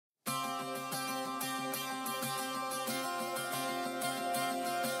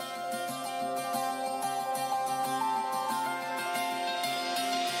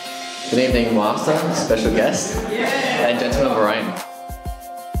Good evening, Master, special guest, and gentlemen of Warrane.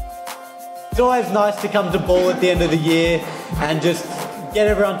 It's always nice to come to ball at the end of the year and just get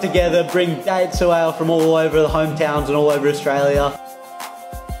everyone together, bring dates away from all over the hometowns and all over Australia.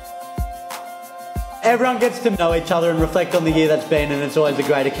 Everyone gets to know each other and reflect on the year that's been, and it's always a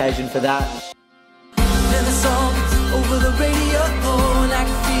great occasion for that. And the songs over the radio, and I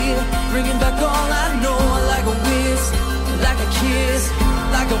can feel bringing back all I know, like a whiz, like a kiss,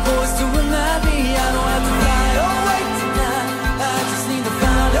 like a voice to remind me I don't have to fly away tonight. I just need to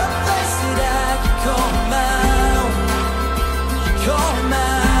find a place that I can call mine, call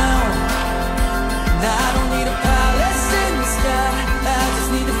mine. And I don't need a palace in the sky, I just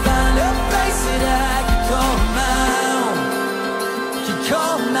need to find a place that I can call mine,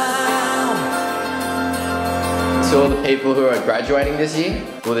 call mine. To all the people who are graduating this year,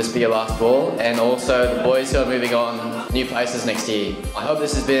 will this be your last ball? And also the boys who are moving on new places next year. I hope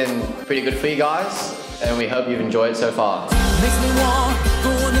this has been pretty good for you guys, and we hope you've enjoyed so far. Makes me want go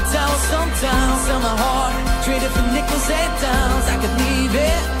on the town sometimes. Sell my heart, trade it for nickels and dimes. I could leave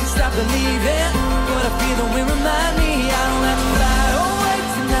it, stop believing.